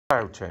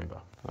cloud chamber.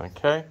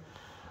 Okay,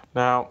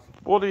 now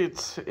what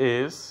it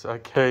is,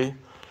 okay,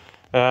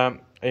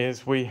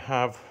 is we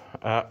have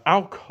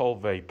alcohol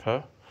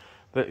vapor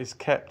that is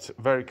kept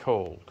very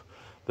cold.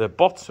 The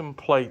bottom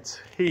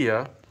plate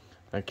here,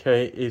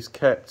 okay, is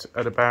kept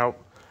at about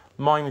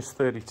minus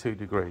 32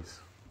 degrees.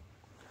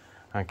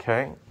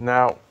 Okay,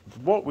 now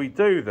what we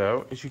do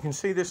though is you can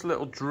see this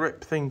little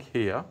drip thing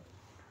here.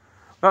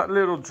 That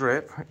little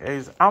drip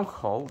is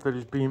alcohol that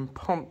is being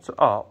pumped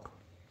up,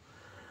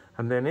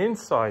 and then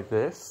inside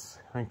this,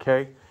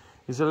 okay,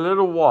 is a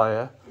little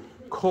wire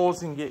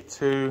causing it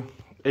to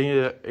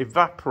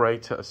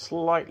evaporate at a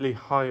slightly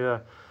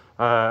higher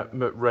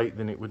rate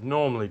than it would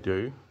normally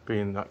do,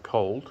 being that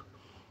cold.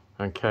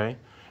 Okay,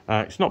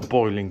 it's not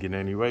boiling in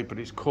any way, but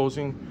it's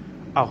causing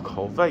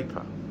alcohol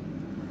vapor.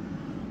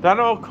 That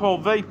alcohol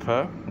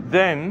vapor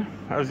then,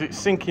 as it's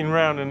sinking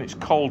round and it's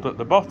cold at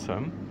the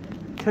bottom,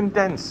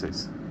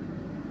 condenses.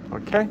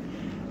 Okay,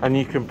 and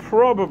you can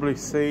probably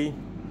see,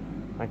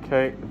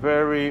 okay,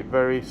 very,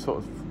 very sort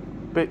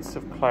of bits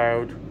of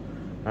cloud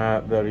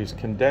that is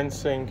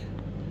condensing,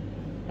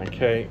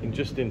 okay,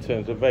 just in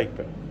terms of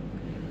vapor.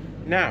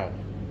 Now,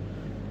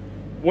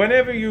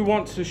 whenever you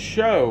want to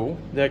show,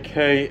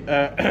 okay,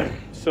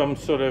 some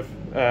sort of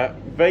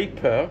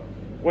vapor,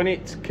 when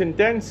it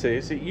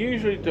condenses, it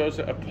usually does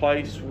at a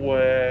place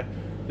where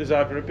there's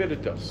either a bit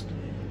of dust,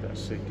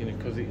 that's it, you know,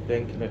 because it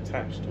then can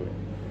attach to it,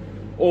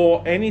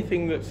 or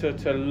anything that's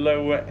at a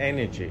lower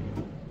energy.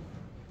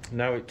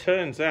 Now it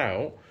turns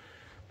out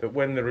that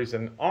when there is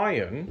an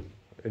ion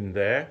in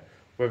there,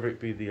 whether it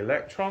be the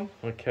electron,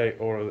 okay,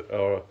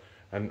 or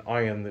an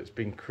ion that's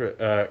been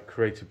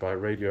created by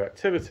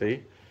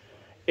radioactivity,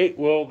 it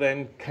will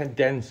then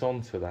condense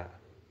onto that,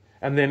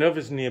 and then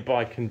others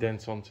nearby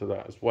condense onto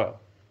that as well.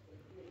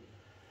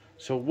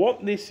 So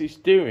what this is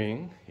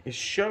doing is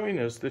showing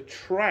us the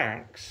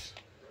tracks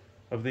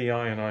of the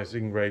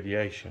ionizing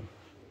radiation.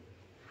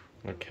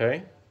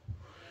 Okay,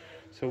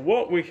 so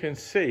what we can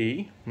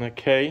see,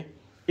 okay,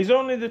 is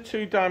only the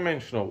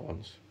two-dimensional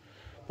ones.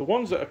 The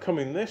ones that are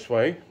coming this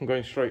way and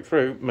going straight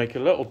through make a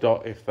little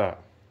dot, if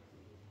that.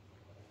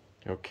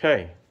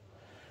 Okay,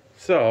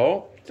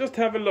 so just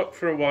have a look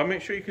for a while.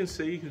 Make sure you can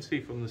see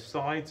from the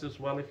sides as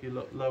well if you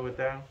look lower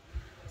down.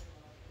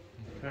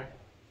 Okay,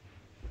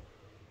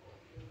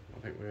 I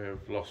think we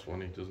have lost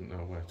one. He doesn't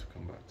know where to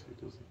come back to,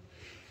 does he?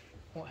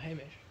 What,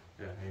 Hamish?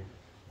 Yeah,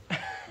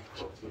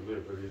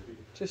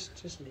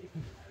 Just leave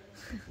him.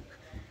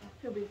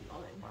 He'll be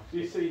fine. Do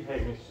you see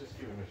Hamish? Just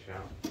give him a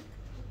shout.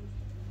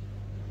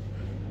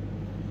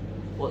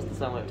 What's the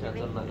sound when it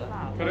turns on like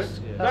that?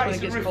 That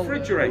is a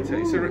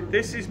refrigerator.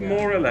 This is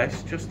more or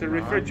less just a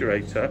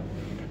refrigerator,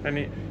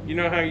 and you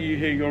know how you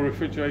hear your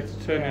refrigerator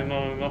turning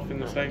on and off in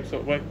the same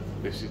sort of way?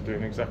 This is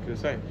doing exactly the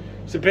same.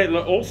 It's a bit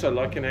also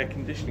like an air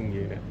conditioning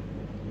unit.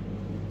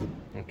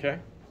 Okay,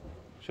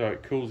 so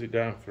it cools it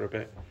down for a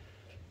bit.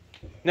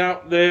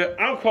 Now the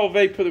alcohol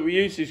vapor that we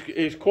use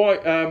is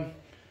quite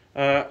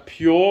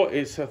pure.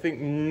 It's, I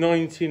think,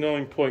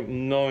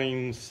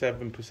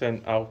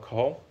 99.97%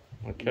 alcohol.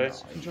 Okay.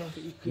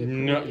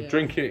 No,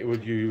 drinking it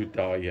would, you would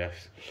die.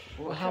 Yes.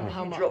 Well,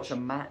 how much? Drops a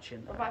match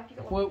in there.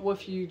 What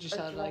if you just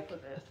had like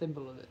a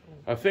thimble of it?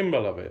 A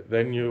thimble of it,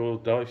 then you'll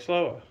die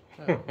slower.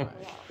 Oh, right.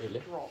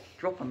 Really?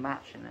 Drop a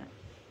match in it.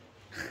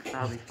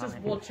 That'll be funny.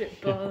 Just watch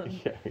it burn.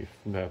 Yeah,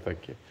 no,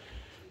 thank you.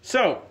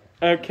 So,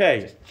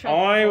 okay,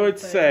 I would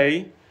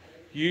say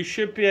you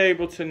should be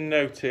able to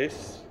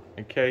notice,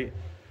 okay,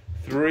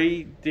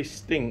 3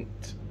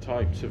 distinct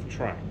types of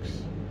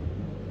tracks.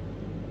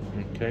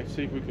 Okay,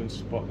 see if we can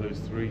spot those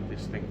 3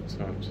 distinct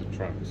types of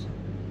tracks.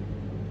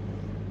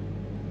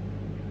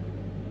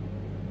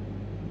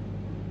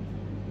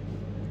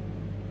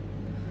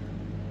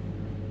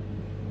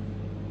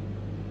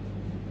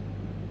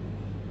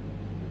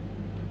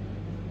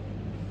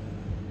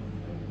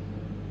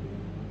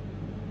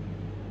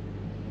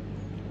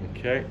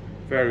 Okay,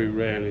 very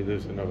rarely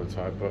there's another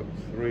type, but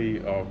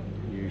 3 are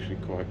usually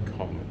quite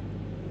common.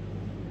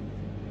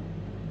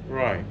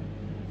 Right,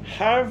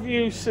 have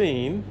you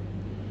seen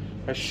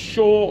a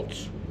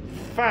short,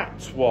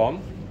 fat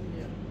one?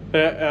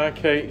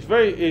 Okay,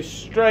 it's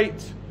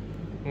straight.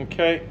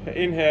 Okay,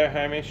 in here,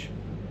 Hamish.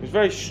 It's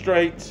very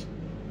straight.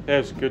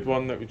 There's a good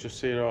one that we just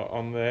see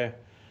on there.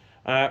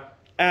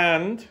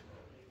 And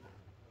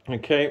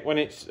okay, when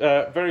it's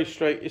very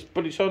straight,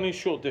 but it's only a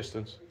short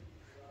distance.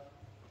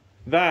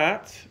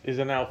 That is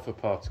an alpha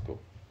particle.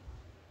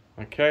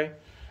 Okay,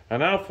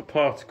 an alpha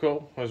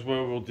particle, as we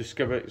will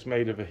discover, is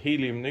made of a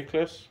helium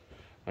nucleus.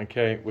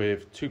 Okay,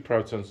 with 2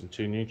 protons and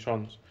 2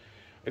 neutrons.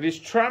 It is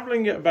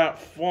travelling at about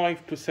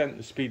 5%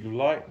 the speed of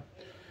light.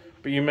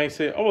 But you may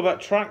say, oh, well,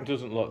 that track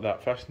doesn't look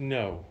that fast.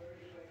 No.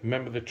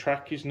 Remember, the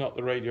track is not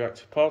the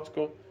radioactive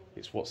particle.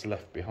 It's what's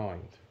left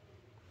behind.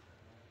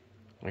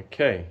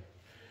 Okay.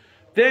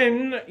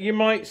 Then you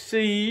might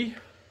see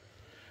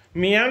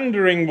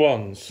meandering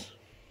ones.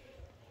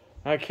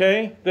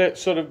 Okay, that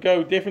sort of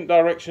go different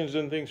directions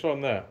and things from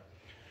there.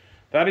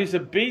 That is a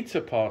beta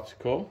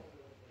particle.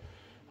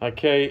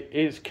 Okay,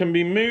 it can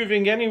be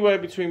moving anywhere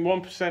between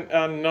 1%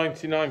 and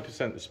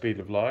 99% the speed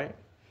of light.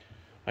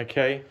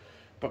 Okay,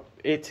 but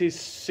it is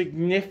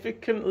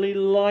significantly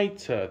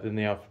lighter than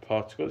the alpha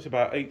particle. It's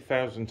about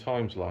 8,000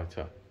 times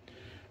lighter.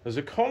 As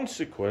a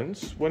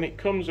consequence, when it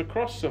comes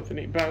across something,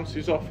 it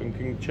bounces off and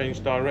can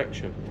change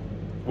direction.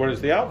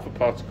 Whereas the alpha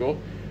particle,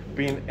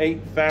 being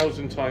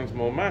 8,000 times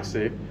more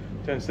massive,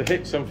 tends to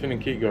hit something and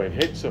keep going,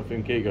 hit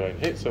something, keep going,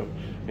 hit something,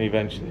 and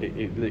eventually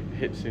it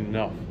hits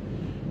enough.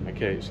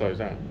 Okay, it slows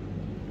down.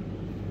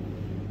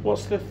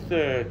 What's the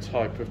third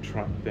type of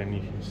track then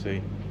you can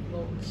see?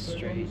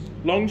 Straight.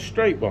 Long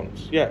straight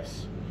ones,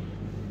 yes.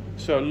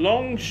 So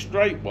long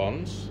straight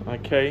ones,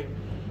 okay,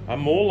 are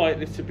more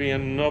likely to be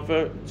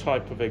another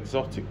type of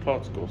exotic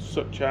particle,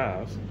 such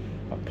as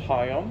a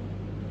pion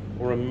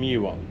or a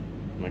muon,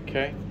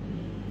 okay?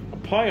 A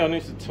pion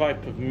is a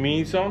type of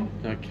meson,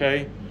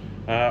 okay?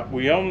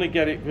 We only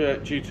get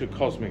it due to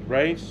cosmic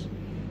rays,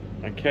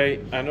 okay?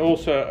 And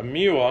also a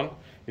muon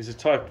is a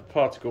type of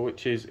particle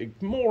which is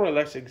more or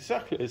less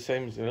exactly the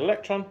same as an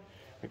electron,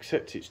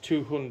 except it's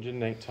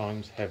 208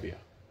 times heavier.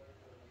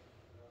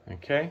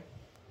 Okay?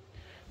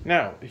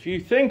 Now, if you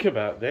think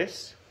about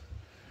this,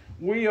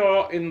 we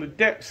are in the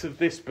depths of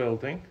this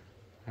building.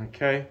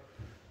 Okay?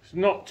 There's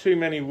not too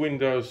many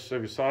windows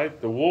over the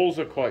side. The walls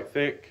are quite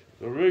thick.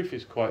 The roof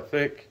is quite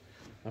thick.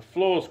 The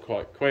floor's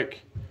quite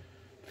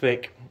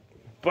thick.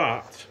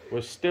 But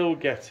we're still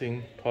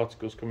getting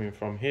particles coming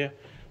from here.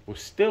 We're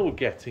still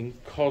getting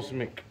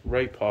cosmic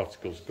ray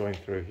particles going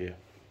through here.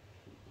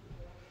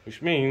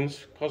 Which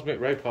means cosmic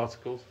ray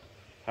particles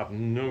have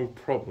no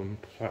problem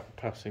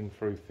passing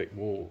through thick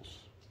walls.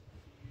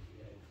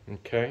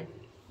 Okay?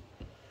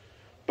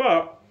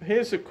 But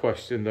here's a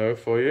question though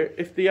for you.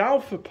 If the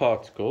alpha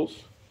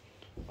particles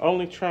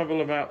only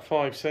travel about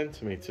 5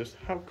 centimeters,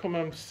 how come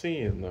I'm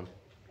seeing them?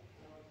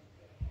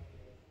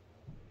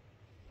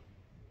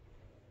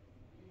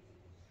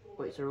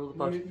 Wait, so are all the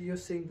particles, You're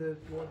seeing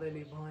what they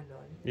leave behind,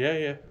 aren't you? Yeah,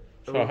 yeah. are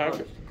So all the how?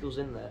 particles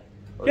in there?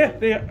 Or Yeah,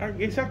 they are,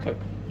 exactly.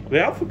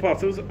 The alpha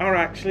particles are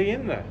actually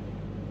in there.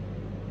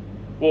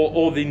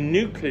 Or the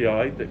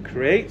nuclei that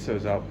creates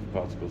those alpha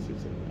particles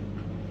is in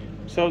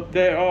there. So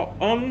there are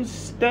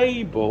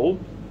unstable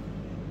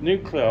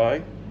nuclei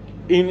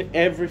in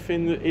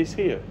everything that is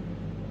here.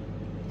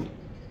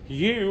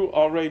 You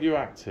are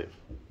radioactive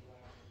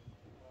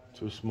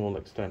to a small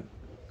extent.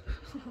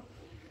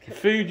 The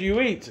food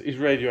you eat is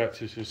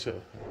radioactive to a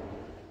certain.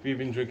 Have you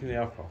been drinking the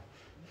alcohol?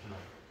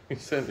 You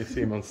certainly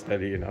seem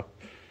unsteady enough.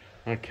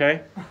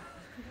 Okay?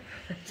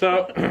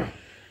 So,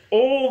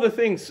 all the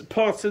things,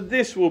 parts of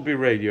this will be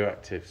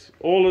radioactive.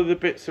 All of the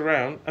bits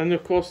around. And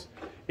of course,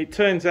 it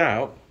turns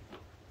out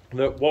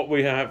that what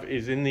we have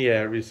is in the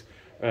air is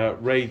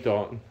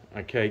radon.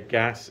 Okay?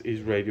 Gas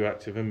is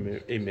radioactive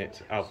and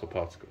emits alpha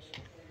particles.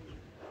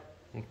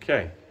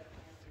 Okay.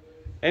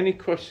 Any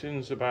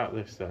questions about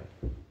this then?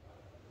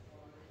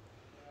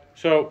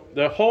 So,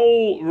 the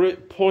whole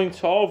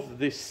point of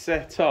this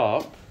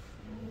setup,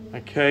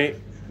 okay,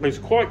 is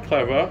quite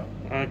clever.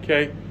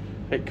 Okay,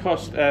 it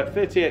cost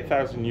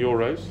 38,000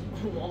 euros.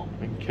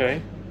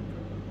 Okay,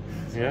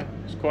 yeah,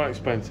 it's quite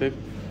expensive.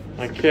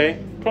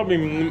 Okay, probably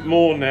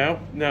more now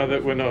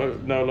that we're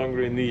no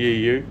longer in the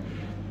EU.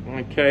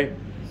 Okay,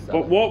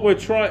 but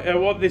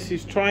what this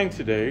is trying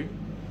to do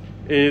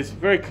is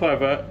very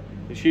clever.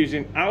 It's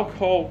using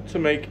alcohol to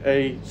make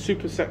a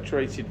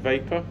supersaturated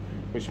vapor,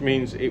 which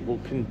means it will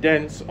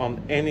condense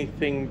on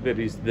anything that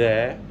is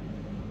there.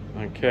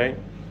 Okay,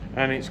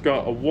 and it's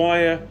got a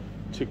wire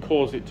to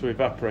cause it to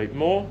evaporate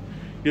more.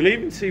 You'll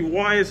even see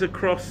wires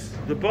across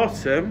the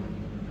bottom,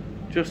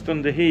 just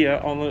under here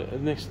on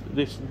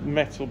this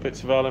metal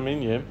bits of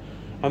aluminium,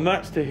 and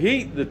that's to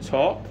heat the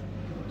top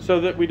so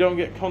that we don't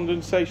get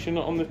condensation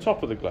on the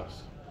top of the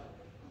glass.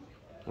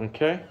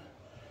 Okay,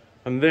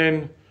 and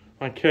then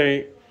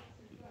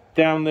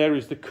down there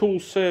is the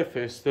cool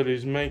surface that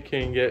is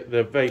making it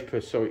the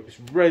vapor, so it's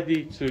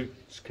ready to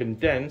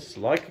condense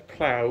like a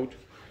cloud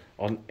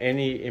on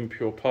any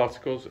impure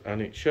particles.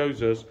 And it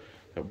shows us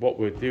that what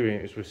we're doing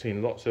is we're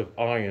seeing lots of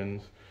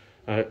ions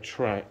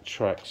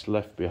tracks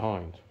left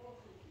behind.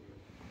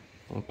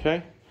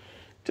 Okay,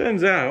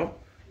 turns out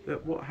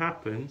that what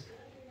happens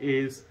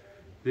is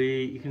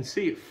you can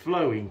see it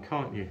flowing,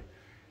 can't you?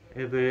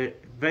 The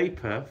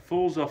vapor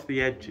falls off the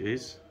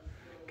edges,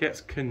 gets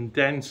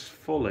condensed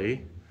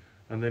fully,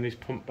 and then is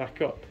pumped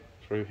back up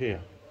through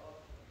here.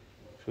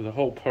 So the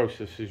whole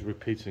process is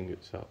repeating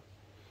itself.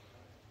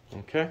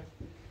 Okay?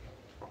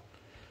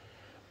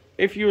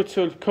 If you were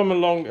to come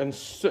along and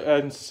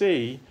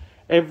see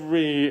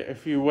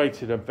if you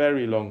waited a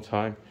very long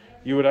time,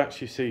 you would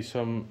actually see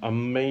some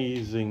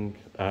amazing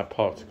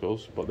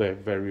particles, but they're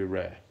very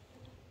rare.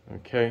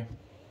 Okay?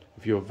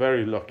 If you're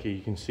very lucky,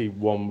 you can see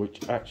one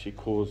which actually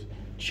causes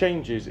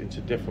changes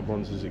into different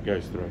ones as it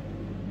goes through.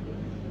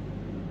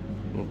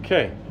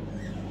 Okay,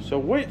 so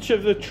which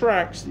of the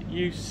tracks that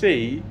you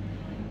see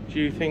do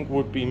you think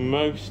would be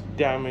most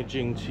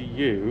damaging to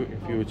you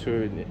if you were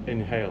to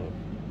inhale them?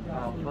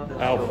 Alpha.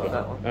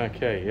 Alpha.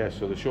 Okay, yeah,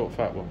 so the short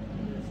fat one.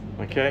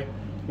 Okay,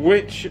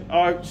 Which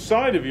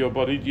outside of your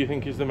body do you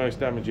think is the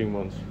most damaging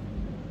ones?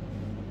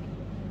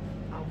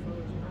 Alpha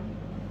as well.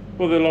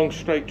 Well, the long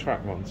straight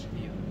track ones.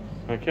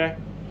 Okay?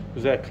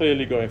 Because they're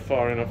clearly going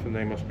far enough and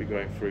they must be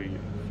going through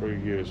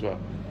you as well.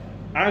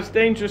 As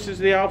dangerous as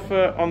the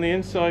alpha on the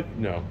inside?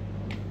 No.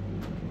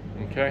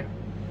 Okay?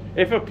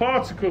 If a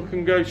particle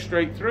can go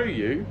straight through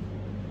you,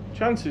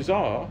 chances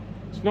are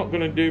it's not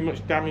going to do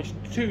much damage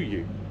to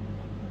you.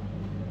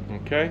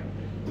 Okay?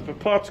 If a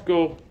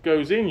particle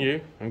goes in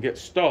you and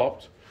gets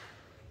stopped,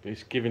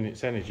 it's giving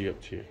its energy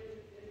up to you.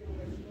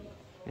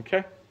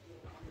 Okay?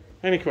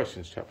 Any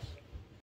questions, chaps?